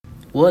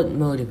What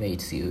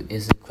motivates you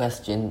is a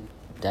question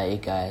that you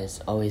guys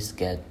always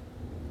get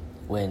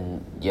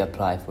when you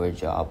apply for a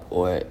job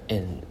or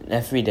in an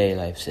everyday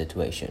life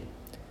situation.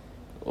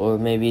 Or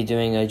maybe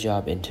during a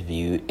job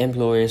interview,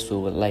 employers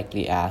will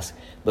likely ask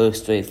both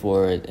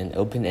straightforward and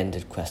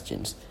open-ended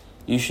questions.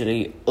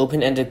 Usually,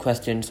 open-ended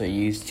questions are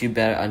used to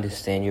better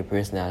understand your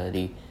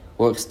personality,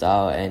 work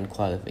style, and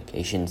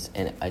qualifications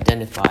and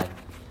identify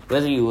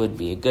whether you would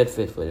be a good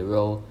fit for the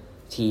role,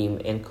 team,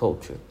 and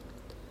culture.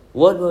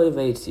 What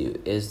motivates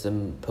you is the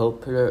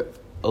popular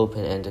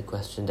open-ended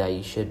question that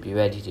you should be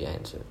ready to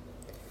answer.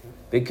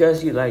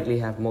 Because you likely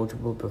have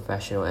multiple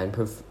professional and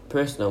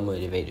personal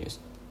motivators,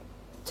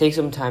 take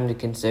some time to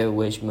consider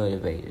which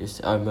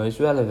motivators are most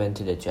relevant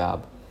to the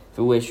job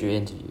for which you're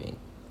interviewing.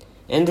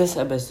 In this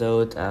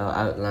episode, I'll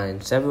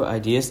outline several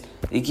ideas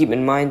to keep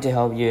in mind to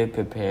help you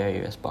prepare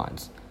your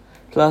response,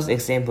 plus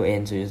example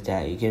answers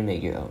that you can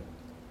make your own.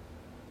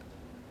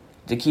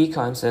 The key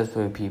concepts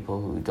for people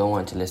who don't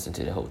want to listen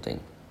to the whole thing.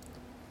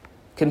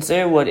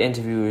 Consider what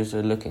interviewers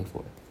are looking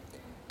for.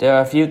 There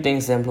are a few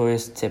things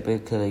employers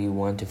typically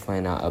want to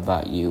find out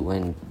about you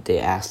when they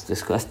ask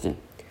this question.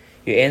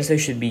 Your answer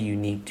should be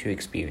unique to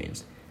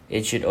experience.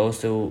 It should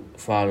also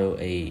follow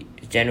a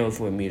general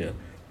formula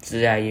so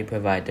that you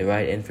provide the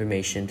right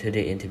information to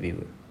the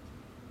interviewer.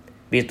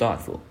 Be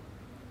thoughtful.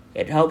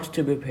 It helps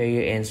to prepare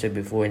your answer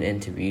before an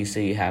interview so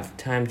you have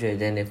time to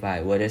identify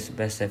what a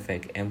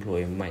specific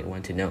employer might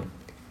want to know.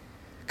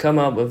 Come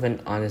up with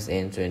an honest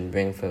answer and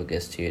bring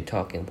focus to your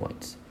talking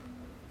points.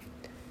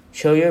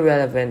 Show your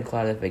relevant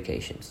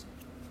qualifications.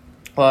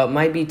 While it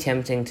might be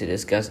tempting to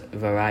discuss a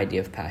variety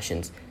of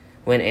passions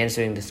when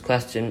answering this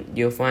question,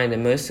 you'll find the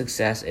most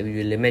success if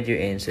you limit your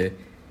answer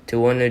to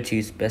one or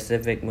two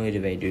specific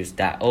motivators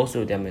that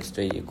also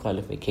demonstrate your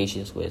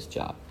qualifications for this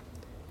job.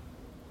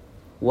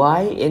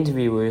 Why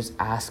interviewers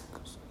ask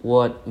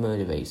what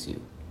motivates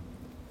you?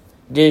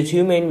 There are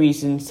two main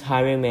reasons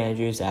hiring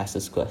managers ask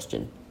this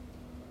question.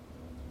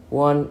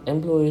 1.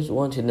 Employers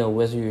want to know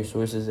whether your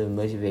sources of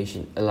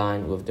motivation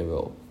align with the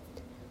role.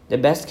 The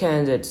best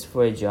candidates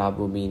for a job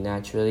will be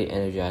naturally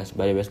energized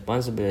by the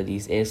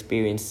responsibilities and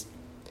experience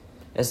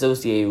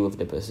associated with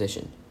the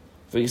position.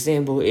 For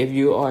example, if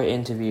you are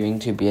interviewing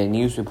to be a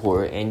news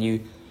reporter and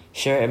you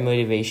share a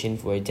motivation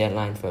for a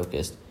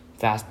deadline-focused,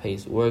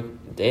 fast-paced work,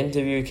 the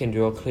interviewer can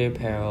draw clear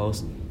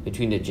parallels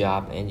between the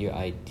job and your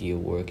ideal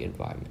work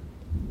environment.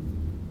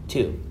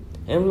 2.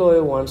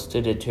 Employer wants to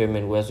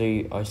determine whether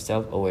you are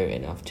self-aware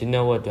enough to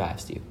know what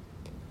drives you.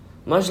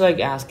 Much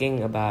like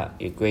asking about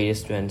your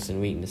greatest strengths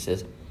and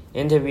weaknesses,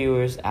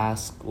 interviewers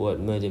ask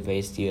what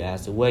motivates you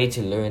as a way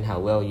to learn how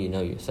well you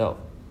know yourself.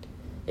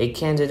 A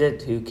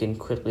candidate who can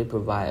quickly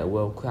provide a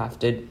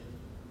well-crafted,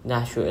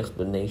 natural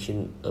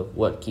explanation of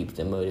what keeps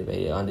them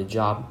motivated on the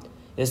job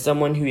is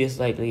someone who is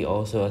likely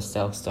also a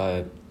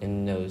self-starter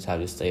and knows how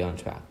to stay on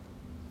track.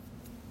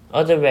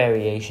 Other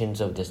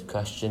variations of these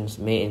questions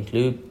may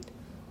include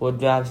what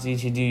drives you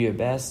to do your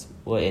best,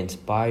 what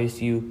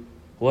inspires you,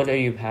 what are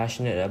you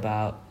passionate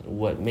about,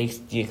 what makes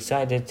you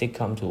excited to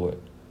come to work.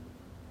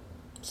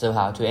 So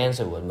how to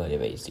answer what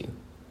motivates you?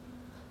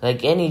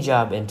 Like any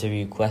job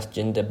interview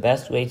question, the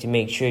best way to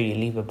make sure you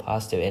leave a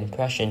positive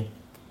impression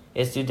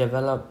is to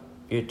develop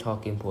your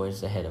talking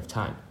points ahead of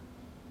time.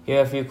 Here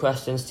are a few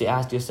questions to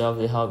ask yourself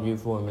to help you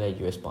formulate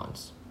your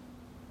response.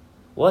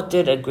 What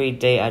did a great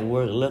day at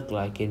work look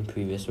like in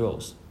previous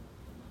roles?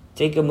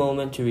 Take a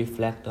moment to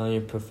reflect on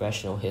your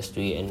professional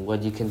history and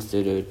what you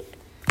considered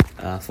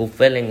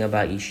fulfilling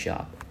about each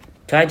job.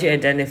 Try to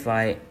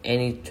identify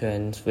any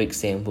trends. For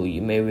example,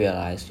 you may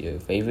realize your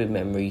favorite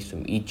memories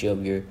from each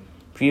of your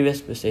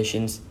previous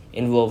positions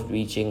involved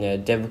reaching a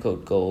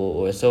difficult goal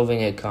or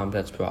solving a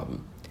complex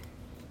problem.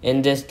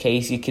 In this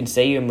case, you can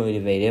say you're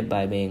motivated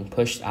by being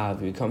pushed out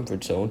of your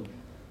comfort zone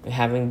or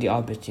having the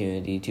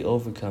opportunity to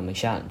overcome a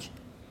challenge.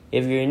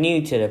 If you're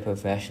new to the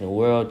professional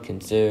world,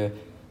 consider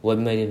what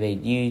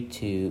motivates you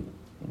to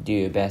do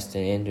your best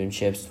in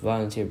internships,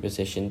 volunteer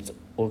positions,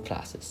 or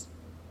classes.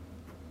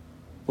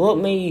 What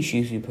made you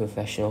choose your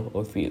professional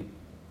or field?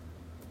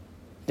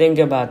 Think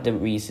about the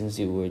reasons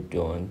you were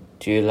drawn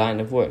to your line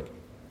of work.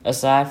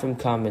 Aside from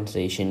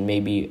compensation,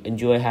 maybe you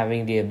enjoy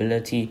having the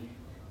ability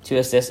to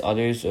assist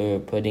others or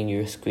putting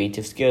your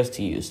creative skills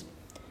to use.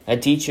 A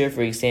teacher,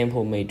 for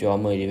example, may draw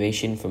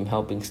motivation from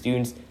helping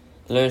students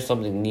learn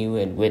something new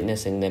and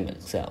witnessing them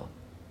excel.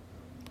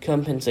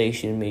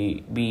 Compensation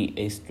may be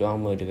a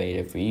strong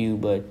motivator for you,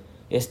 but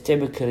it's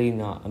typically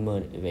not a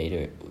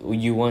motivator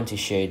you want to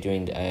share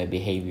during a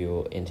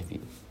behavioral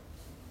interview.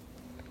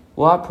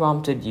 What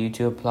prompted you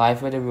to apply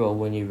for the role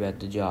when you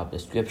read the job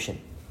description?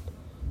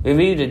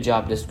 Review the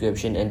job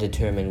description and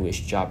determine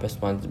which job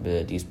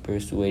responsibilities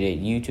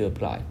persuaded you to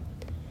apply.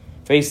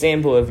 For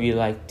example, if you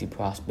like the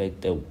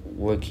prospect of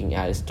working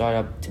at a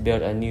startup to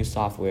build a new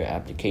software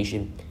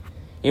application,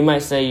 you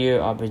might say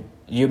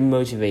you're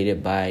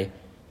motivated by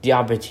the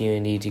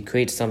opportunity to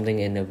create something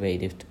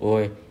innovative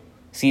or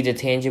see the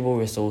tangible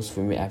results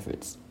from your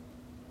efforts.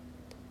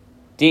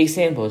 The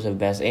examples of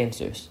best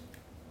answers.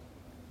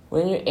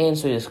 When you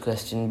answer this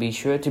question, be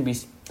sure to be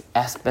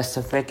as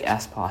specific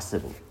as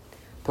possible.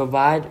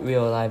 Provide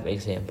real-life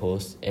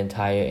examples and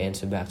tie your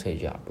answer back to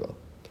your job role.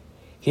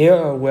 Here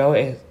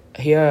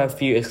are a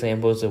few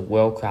examples of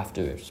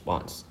well-crafted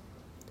response.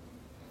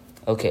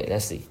 Okay,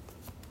 let's see.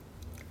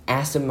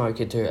 As a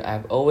marketer,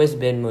 I've always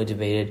been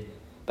motivated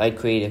by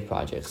creative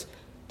projects,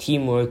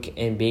 teamwork,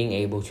 and being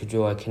able to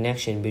draw a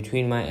connection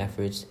between my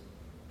efforts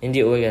and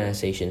the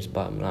organization's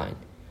bottom line.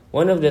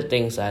 One of the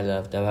things I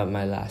loved about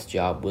my last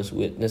job was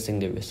witnessing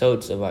the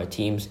results of our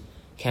team's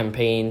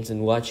campaigns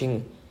and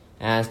watching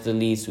as the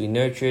leads we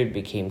nurtured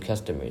became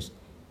customers.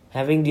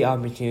 Having the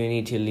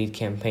opportunity to lead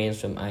campaigns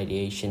from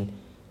ideation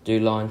through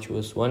launch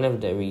was one of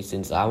the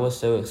reasons I was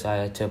so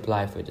excited to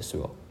apply for this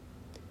role.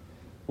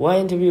 Why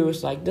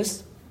interviewers like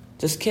this?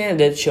 This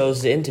candidate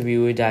shows the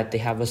interviewer that they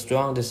have a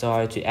strong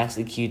desire to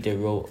execute their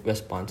role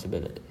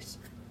responsibilities.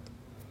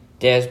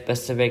 Their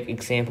specific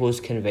examples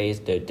conveys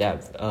their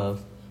depth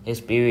of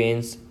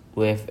experience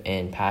with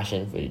and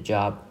passion for the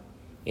job.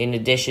 In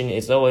addition,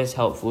 it's always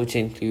helpful to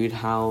include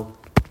how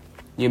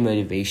your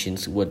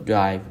motivations would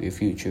drive your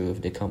future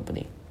with the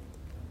company.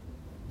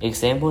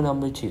 Example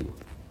number 2.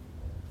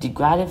 The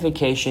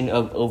gratification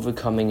of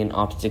overcoming an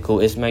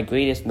obstacle is my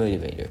greatest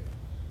motivator.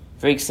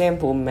 For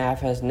example,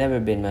 math has never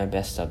been my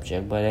best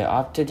subject, but I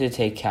opted to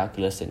take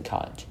calculus in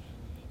college,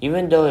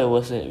 even though it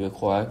wasn't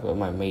required for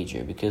my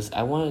major because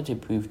I wanted to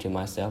prove to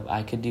myself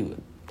I could do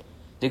it.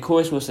 The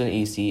course wasn't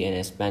easy and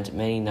I spent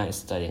many nights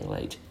studying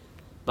late,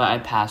 but I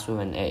passed with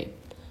an A.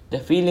 The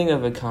feeling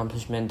of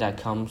accomplishment that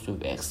comes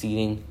with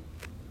exceeding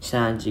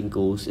challenging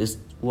goals is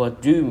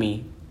what drew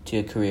me to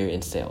a career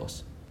in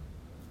sales.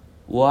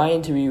 Why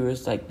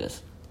interviewers like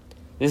this?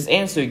 This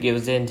answer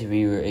gives the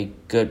interviewer a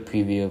good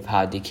preview of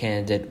how the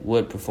candidate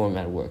would perform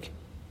at work.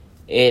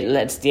 It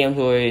lets the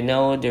employer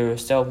know they're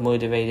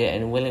self-motivated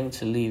and willing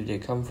to leave their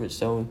comfort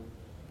zone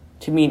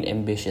to meet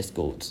ambitious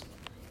goals.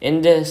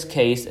 In this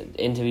case, the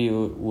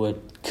interviewer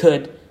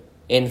could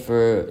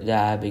infer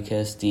that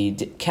because the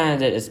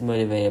candidate is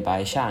motivated by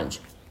a challenge,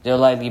 they'll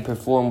likely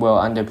perform well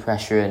under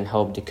pressure and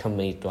help the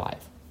company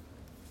thrive.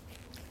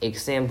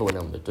 Example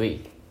number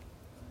 3.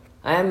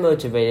 I am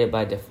motivated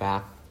by the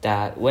fact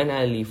that when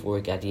I leave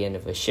work at the end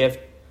of a shift,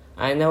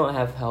 I know I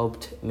have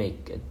helped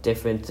make a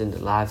difference in the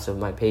lives of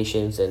my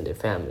patients and their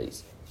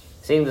families.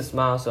 Seeing the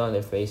smiles on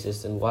their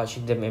faces and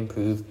watching them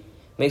improve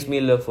makes me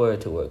look forward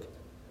to work.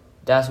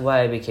 That's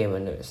why I became a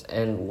nurse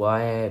and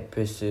why I'm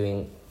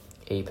pursuing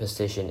a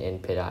position in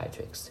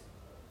pediatrics.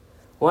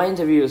 Why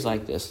interviews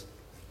like this?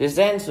 This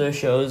answer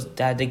shows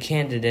that the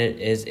candidate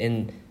is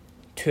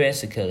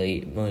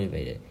intrinsically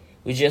motivated,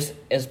 which is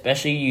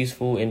especially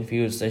useful in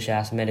fields such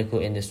as medical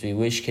industry,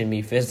 which can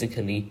be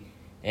physically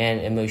and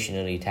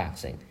emotionally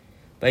taxing.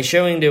 By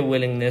showing their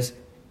willingness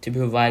to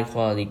provide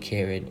quality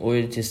care in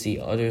order to see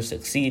others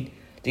succeed,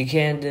 the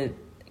candidate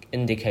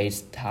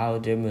indicates how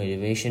their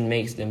motivation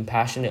makes them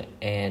passionate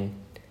and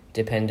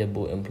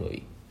dependable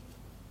employee.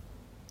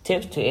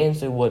 Tips to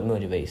answer what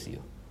motivates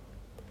you.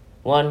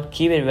 1.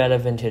 Keep it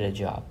relevant to the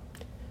job.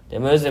 The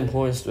most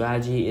important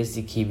strategy is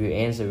to keep your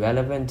answer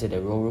relevant to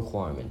the role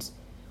requirements.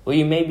 While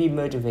you may be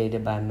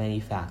motivated by many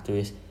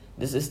factors,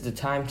 this is the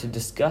time to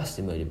discuss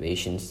the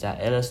motivations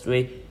that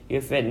illustrate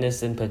your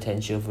fitness and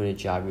potential for the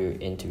job you're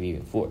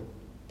interviewing for.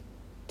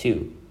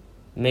 2.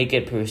 Make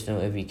it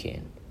personal if you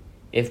can.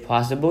 If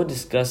possible,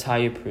 discuss how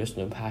your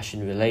personal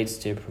passion relates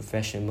to your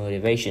professional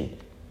motivation.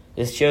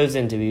 This shows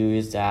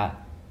interviewers that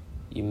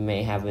you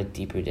may have a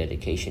deeper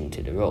dedication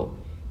to the role.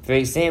 For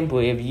example,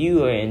 if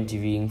you are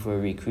interviewing for a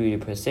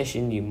recruiter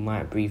position, you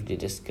might briefly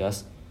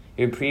discuss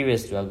your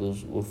previous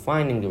struggles with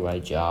finding the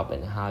right job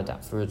and how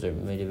that further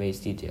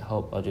motivates you to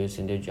help others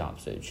in their job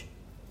search.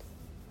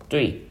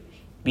 3.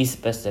 Be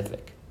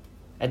specific.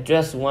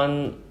 Address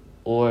one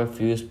or a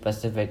few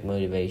specific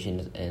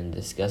motivations and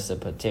discuss a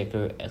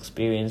particular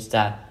experience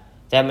that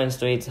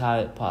demonstrates how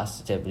it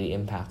positively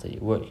impacted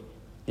your work.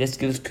 This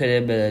gives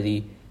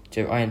credibility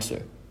to your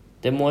answer.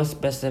 The more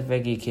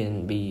specific you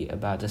can be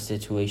about the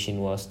situation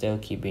while still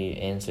keeping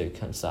your answer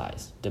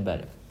concise, the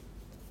better.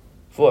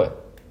 4.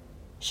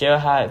 Share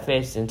how it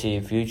fits into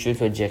your future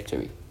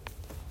trajectory.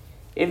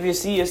 If you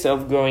see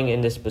yourself growing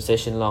in this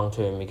position long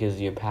term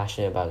because you're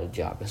passionate about the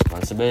job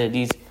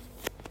responsibilities,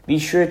 be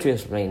sure to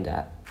explain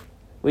that.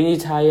 When you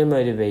tie your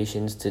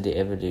motivations to the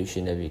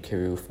evolution of your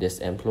career with this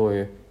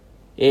employer,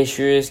 it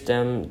assures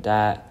them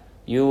that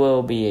you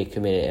will be a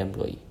committed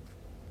employee.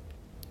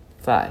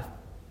 5.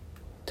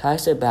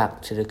 Ties it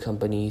back to the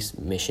company's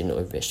mission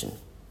or vision.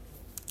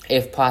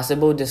 If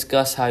possible,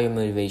 discuss how your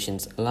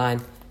motivations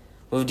align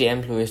with the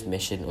employer's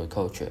mission or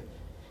culture.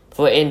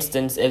 For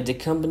instance, if the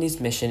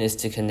company's mission is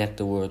to connect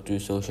the world through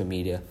social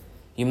media,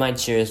 you might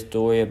share a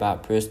story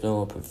about personal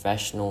or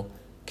professional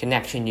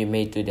connection you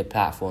made through the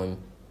platform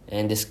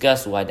and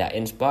discuss why that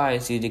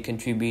inspires you to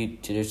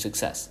contribute to their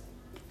success.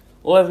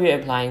 Or if you're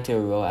applying to a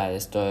role at a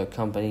startup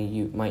company,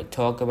 you might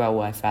talk about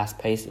why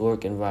fast-paced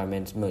work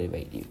environments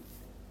motivate you.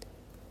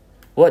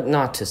 What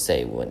not to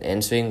say when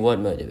answering what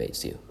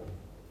motivates you.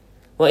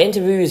 While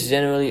interviewers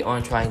generally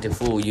aren't trying to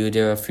fool you,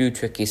 there are a few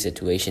tricky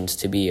situations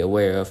to be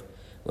aware of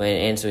when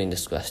answering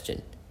this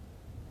question.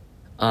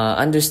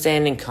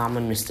 Understanding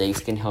common mistakes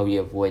can help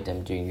you avoid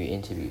them during your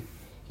interview.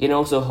 You can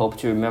also hope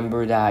to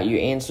remember that your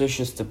answer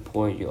should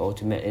support your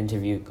ultimate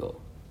interview goal.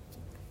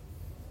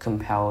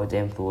 Compel the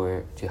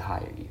employer to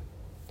hire you.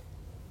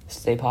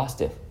 Stay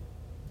positive.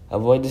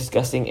 Avoid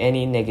discussing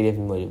any negative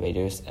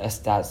motivators, as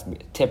that's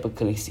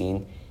typically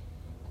seen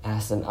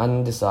as an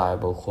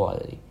undesirable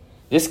quality.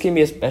 This can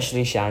be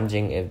especially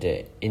challenging if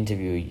the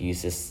interviewer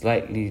uses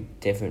slightly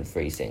different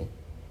phrasing,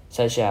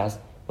 such as,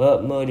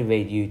 "What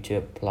motivated you to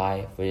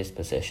apply for this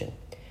position?"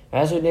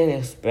 Rather than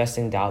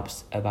expressing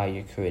doubts about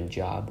your current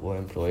job or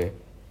employer,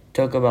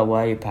 talk about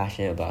why you're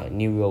passionate about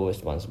new role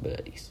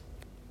responsibilities.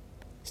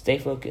 Stay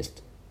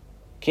focused.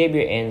 Keep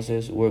your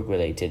answers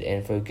work-related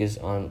and focus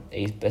on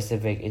a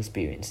specific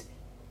experience.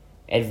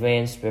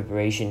 Advanced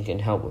preparation can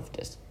help with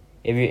this.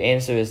 If your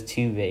answer is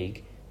too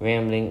vague,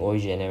 rambling, or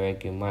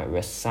generic, you might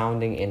risk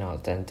sounding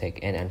inauthentic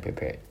and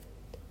unprepared.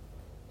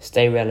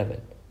 Stay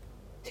relevant.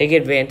 Take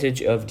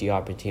advantage of the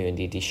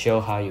opportunity to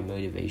show how your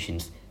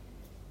motivations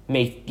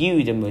make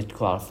you the most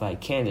qualified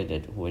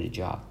candidate for the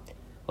job.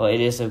 While it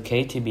is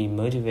okay to be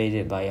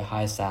motivated by a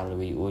high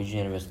salary or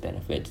generous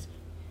benefits,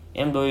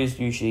 employers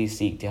usually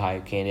seek to hire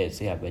candidates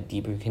who have a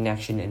deeper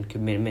connection and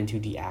commitment to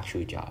the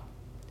actual job.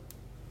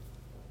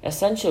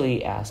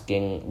 Essentially,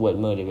 asking what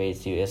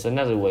motivates you is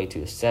another way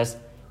to assess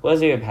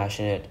whether you're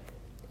passionate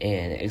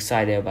and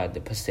excited about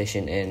the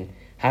position and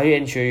how you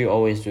ensure you're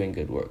always doing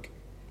good work.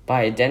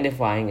 By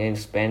identifying and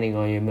expanding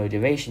on your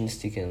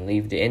motivations, you can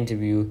leave the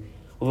interview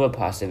with a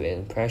positive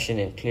impression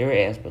and clear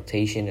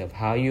expectation of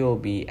how you will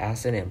be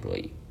as an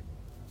employee.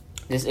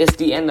 This is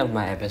the end of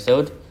my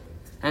episode,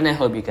 and I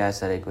hope you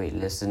guys had a great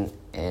listen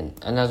and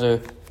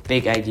another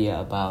big idea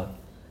about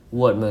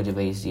what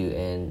motivates you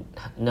and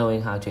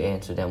knowing how to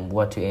answer them,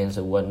 what to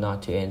answer, what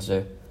not to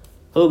answer.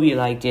 Hope you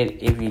liked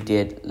it. If you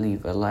did,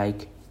 leave a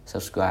like,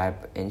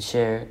 subscribe, and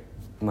share.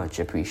 Much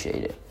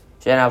appreciated.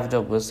 Jen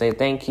Alvarado will say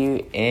thank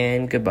you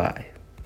and goodbye.